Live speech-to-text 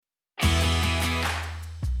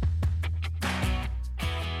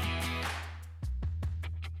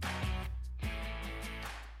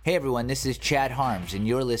Hey everyone, this is Chad Harms, and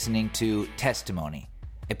you're listening to Testimony,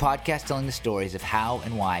 a podcast telling the stories of how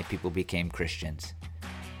and why people became Christians.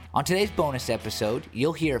 On today's bonus episode,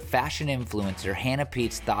 you'll hear fashion influencer Hannah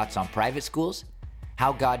Peetz's thoughts on private schools,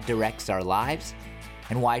 how God directs our lives,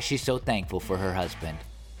 and why she's so thankful for her husband.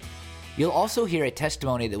 You'll also hear a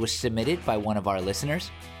testimony that was submitted by one of our listeners.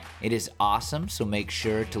 It is awesome, so make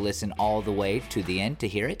sure to listen all the way to the end to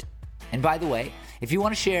hear it. And by the way, if you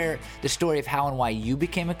want to share the story of how and why you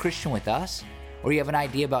became a Christian with us, or you have an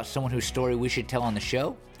idea about someone whose story we should tell on the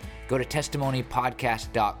show, go to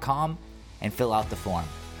testimonypodcast.com and fill out the form.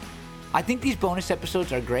 I think these bonus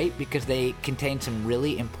episodes are great because they contain some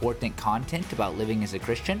really important content about living as a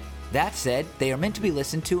Christian. That said, they are meant to be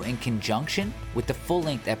listened to in conjunction with the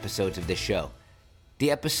full-length episodes of this show,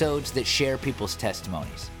 the episodes that share people's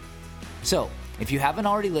testimonies. So, if you haven't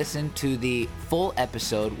already listened to the full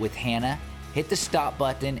episode with Hannah, hit the stop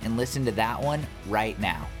button and listen to that one right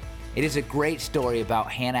now. It is a great story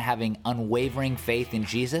about Hannah having unwavering faith in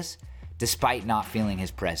Jesus despite not feeling his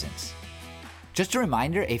presence. Just a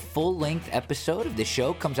reminder, a full-length episode of the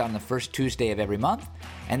show comes out on the first Tuesday of every month,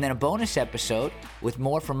 and then a bonus episode with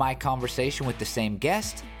more from my conversation with the same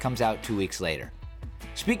guest comes out 2 weeks later.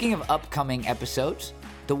 Speaking of upcoming episodes,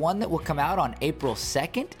 the one that will come out on April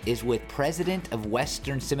 2nd is with President of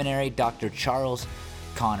Western Seminary, Dr. Charles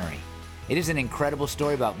Connery. It is an incredible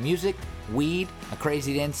story about music, weed, a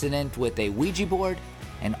crazy incident with a Ouija board,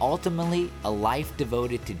 and ultimately a life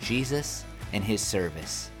devoted to Jesus and his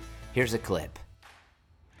service. Here's a clip.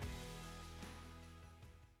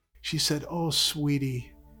 She said, "Oh,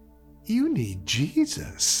 sweetie, you need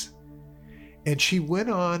Jesus." And she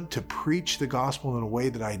went on to preach the gospel in a way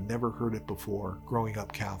that I'd never heard it before growing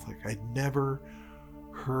up Catholic. I'd never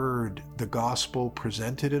heard the gospel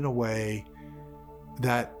presented in a way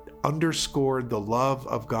that underscored the love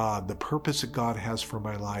of God, the purpose that God has for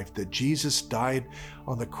my life, that Jesus died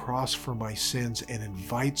on the cross for my sins and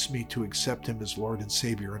invites me to accept him as Lord and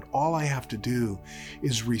Savior. And all I have to do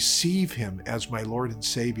is receive him as my Lord and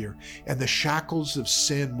Savior, and the shackles of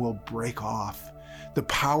sin will break off. The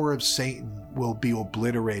power of Satan will be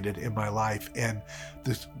obliterated in my life, and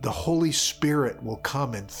the Holy Spirit will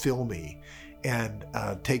come and fill me and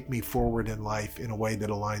take me forward in life in a way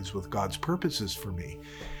that aligns with God's purposes for me.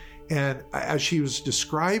 And as she was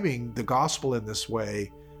describing the gospel in this way,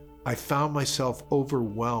 I found myself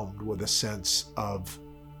overwhelmed with a sense of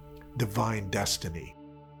divine destiny.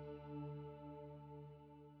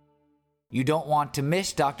 You don't want to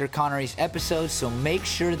miss Dr. Connery's episodes, so make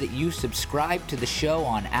sure that you subscribe to the show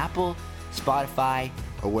on Apple, Spotify,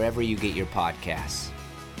 or wherever you get your podcasts.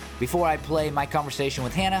 Before I play my conversation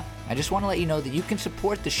with Hannah, I just want to let you know that you can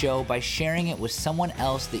support the show by sharing it with someone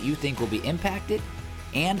else that you think will be impacted,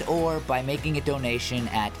 and or by making a donation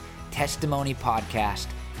at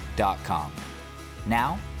testimonypodcast.com.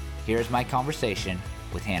 Now, here's my conversation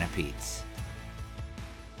with Hannah Peetz.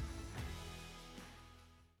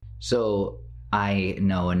 So I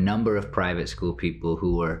know a number of private school people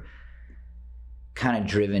who were kind of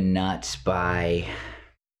driven nuts by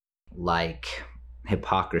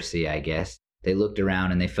hypocrisy, I guess. They looked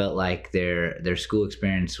around and they felt like their school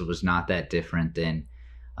experience was not that different than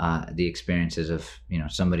the experiences of,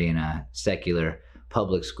 somebody in a secular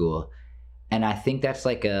public school. And I think that's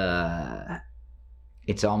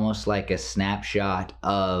it's almost like a snapshot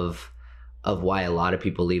of why a lot of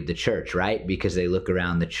people leave the church, right? Because they look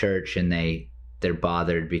around the church and they're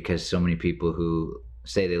bothered because so many people who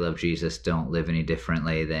say they love Jesus don't live any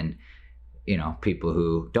differently than, people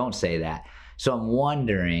who don't say that. So I'm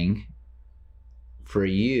wondering, for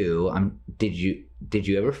you, did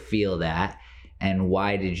you ever feel that? And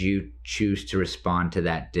why did you choose to respond to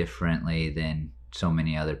that differently than so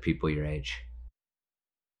many other people your age?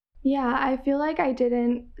 Yeah, I feel like I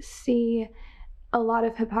didn't see a lot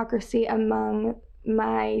of hypocrisy among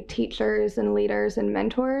my teachers and leaders and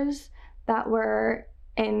mentors that were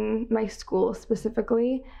in my school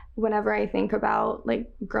specifically. Whenever I think about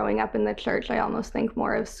growing up in the church, I almost think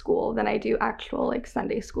more of school than I do actual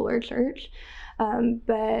Sunday school or church.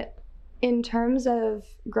 But in terms of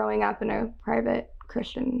growing up in a private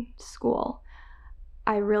Christian school,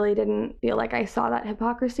 I really didn't feel like I saw that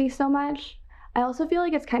hypocrisy so much. I also feel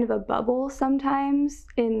like it's kind of a bubble sometimes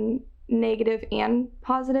in negative and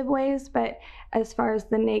positive ways, but as far as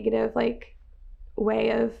the negative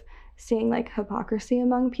way of seeing hypocrisy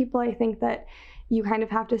among people, I think that you kind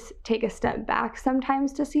of have to take a step back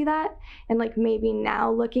sometimes to see that. And maybe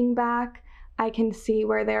now looking back, I can see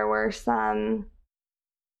where there were some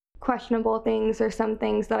questionable things or some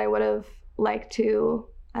things that I would have liked to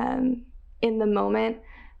in the moment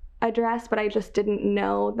address, but I just didn't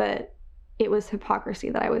know that it was hypocrisy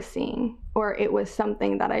that I was seeing, or it was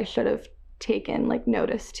something that I should have taken like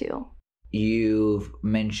notice to. You've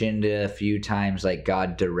mentioned a few times like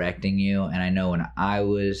God directing you, and I know when I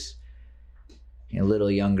was a little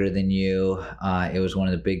younger than you, it was one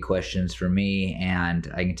of the big questions for me,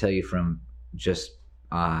 and I can tell you from just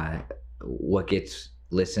what gets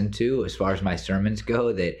listened to as far as my sermons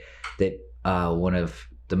go, that one of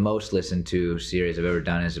the most listened to series I've ever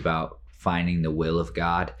done is about finding the will of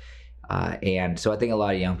God. And so I think a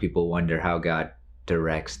lot of young people wonder how God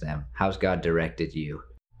directs them. How's God directed you?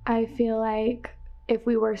 I feel like if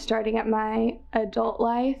we were starting at my adult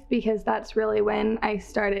life, because that's really when I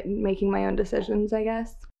started making my own decisions, I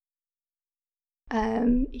guess.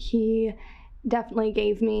 He definitely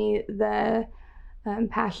gave me the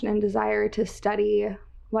passion and desire to study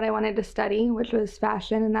what I wanted to study, which was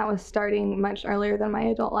fashion, and that was starting much earlier than my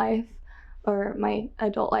adult life, or my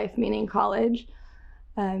adult life meaning college.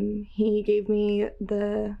 He gave me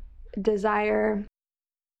the desire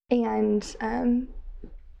and,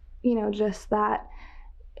 just that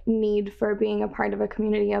need for being a part of a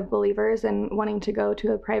community of believers and wanting to go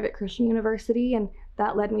to a private Christian university, and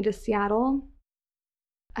that led me to Seattle.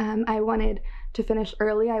 I wanted to finish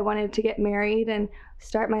early. I wanted to get married and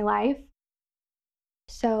start my life.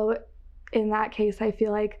 So in that case, I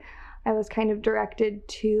feel like I was kind of directed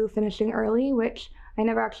to finishing early, which I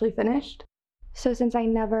never actually finished. So since I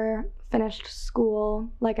never finished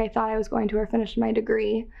school like I thought I was going to, or finished my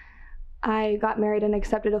degree, I got married and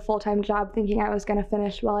accepted a full-time job thinking I was going to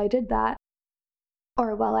finish while I did that,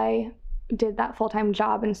 or while I did that full-time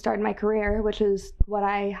job and started my career, which is what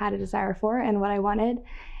I had a desire for and what I wanted.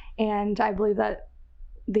 And I believe that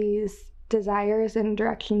these desires and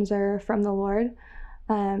directions are from the Lord.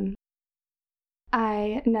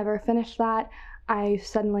 I never finished that. I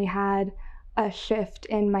suddenly had a shift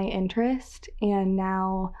in my interest, and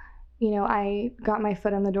now, I got my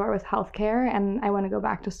foot in the door with healthcare, and I want to go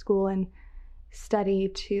back to school and study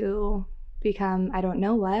to become, I don't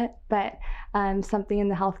know what, but something in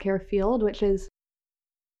the healthcare field, which is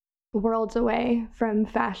worlds away from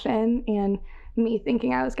fashion and me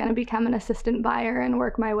thinking I was going to become an assistant buyer and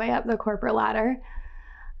work my way up the corporate ladder.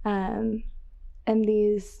 And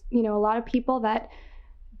these, a lot of people that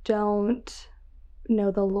don't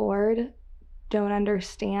know the Lord don't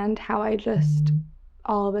understand how I just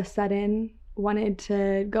all of a sudden wanted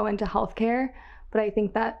to go into healthcare. But I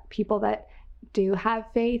think that people that do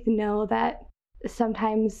have faith know that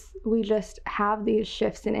sometimes we just have these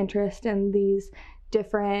shifts in interest and these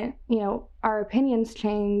different, our opinions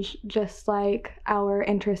change just like our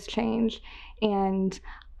interests change. And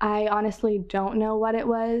I honestly don't know what it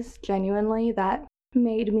was genuinely that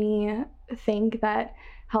made me think that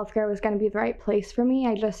healthcare was going to be the right place for me.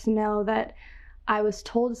 I just know that I was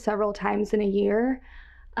told several times in a year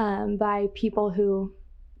by people who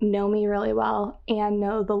know me really well and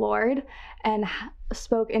know the Lord, and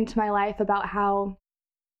spoke into my life about how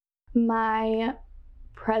my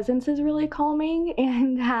presence is really calming,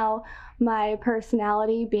 and how my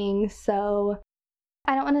personality being so,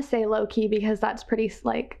 I don't want to say low-key because that's pretty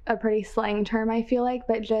slang term, I feel like,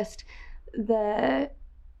 but just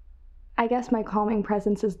I guess my calming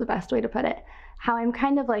presence is the best way to put it. How I'm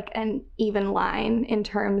kind of like an even line in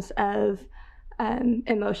terms of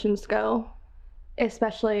emotions go,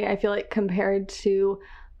 especially I feel like compared to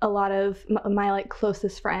a lot of my like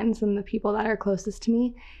closest friends and the people that are closest to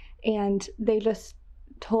me. And they just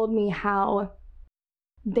told me how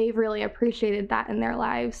they've really appreciated that in their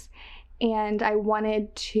lives. And I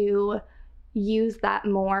wanted to use that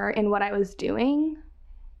more in what I was doing.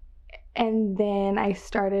 And then I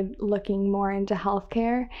started looking more into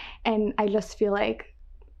healthcare, and I just feel like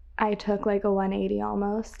I took like a 180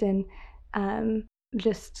 almost, and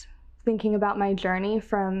just thinking about my journey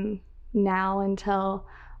from now until,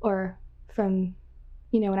 or from,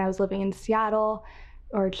 when I was living in Seattle,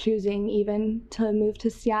 or choosing even to move to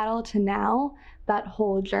Seattle to now, that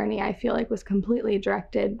whole journey I feel like was completely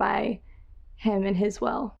directed by him and his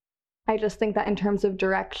will. I just think that in terms of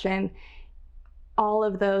direction, all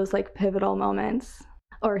of those like pivotal moments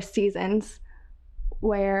or seasons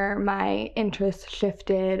where my interest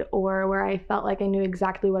shifted, or where I felt like I knew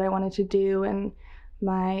exactly what I wanted to do, and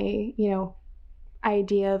my,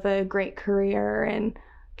 idea of a great career and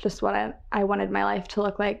just what I wanted my life to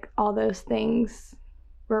look like, all those things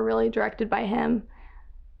were really directed by him.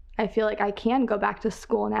 I feel like I can go back to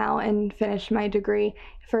school now and finish my degree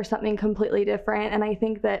for something completely different. And I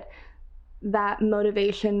think that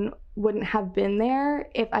motivation wouldn't have been there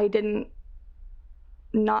if I didn't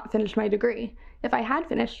not finish my degree. If I had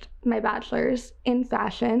finished my bachelor's in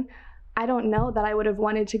fashion, I don't know that I would have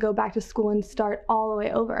wanted to go back to school and start all the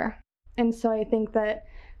way over. And so I think that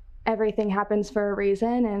everything happens for a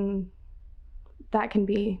reason, and that can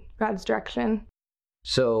be God's direction.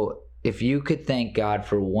 So if you could thank God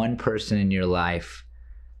for one person in your life,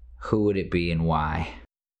 who would it be and why?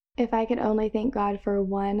 If I could only thank God for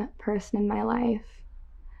one person in my life,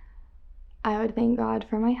 I would thank God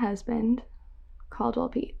for my husband, Caldwell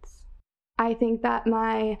Peetz. I think that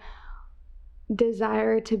my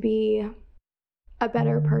desire to be a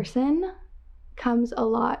better person comes a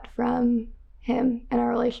lot from him and our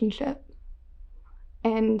relationship.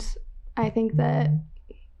 And I think that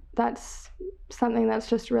that's something that's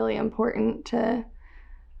just really important, to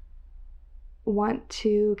want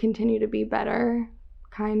to continue to be better,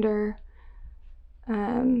 kinder,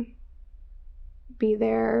 be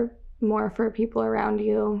there more for people around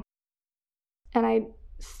you. And I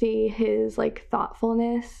see his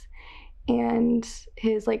thoughtfulness and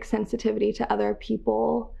his sensitivity to other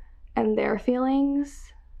people and their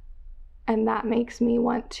feelings, and that makes me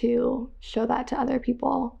want to show that to other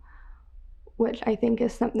people, which I think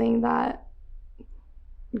is something that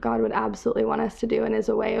God would absolutely want us to do, and is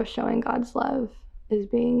a way of showing God's love, is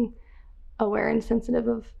being aware and sensitive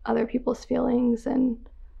of other people's feelings, and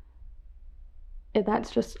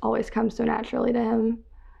that's just always comes so naturally to him,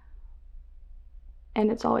 and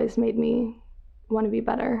it's always made me want to be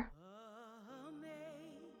better.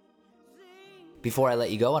 Before I let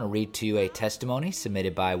you go, I want to read to you a testimony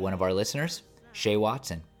submitted by one of our listeners, Shay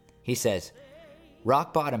Watson. He says,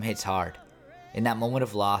 "Rock bottom hits hard. In that moment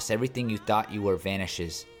of loss, everything you thought you were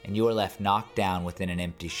vanishes, and you are left knocked down within an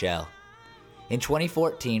empty shell. In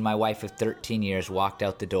 2014, my wife of 13 years walked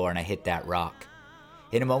out the door and I hit that rock.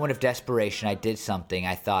 In a moment of desperation, I did something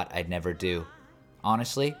I thought I'd never do.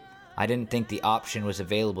 Honestly, I didn't think the option was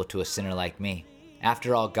available to a sinner like me.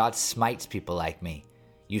 After all, God smites people like me.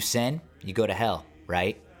 You sin, you go to hell,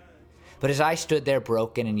 right? But as I stood there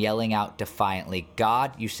broken and yelling out defiantly,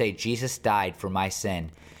 'God, you say Jesus died for my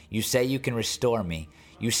sin. You say you can restore me.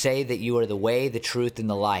 You say that you are the way, the truth, and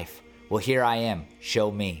the life. Well, here I am. Show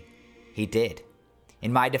me.' He did.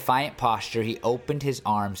 In my defiant posture, he opened his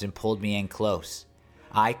arms and pulled me in close.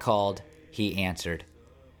 I called, he answered.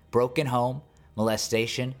 Broken home,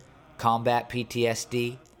 molestation, combat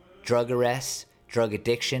PTSD, drug arrests, drug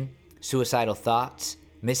addiction, suicidal thoughts,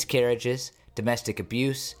 miscarriages, domestic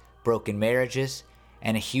abuse, broken marriages,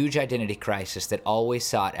 and a huge identity crisis that always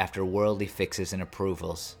sought after worldly fixes and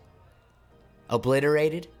approvals.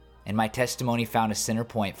 Obliterated, and my testimony found a center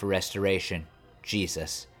point for restoration,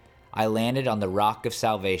 Jesus. I landed on the rock of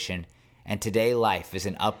salvation, and today life is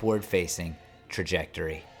an upward-facing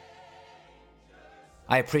trajectory."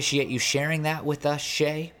 I appreciate you sharing that with us,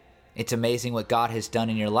 Shay. It's amazing what God has done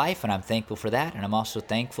in your life, and I'm thankful for that, and I'm also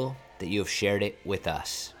thankful that you have shared it with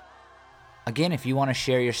us. Again, if you want to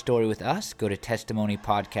share your story with us, go to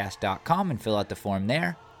testimonypodcast.com and fill out the form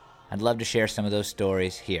there. I'd love to share some of those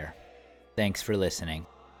stories here. Thanks for listening.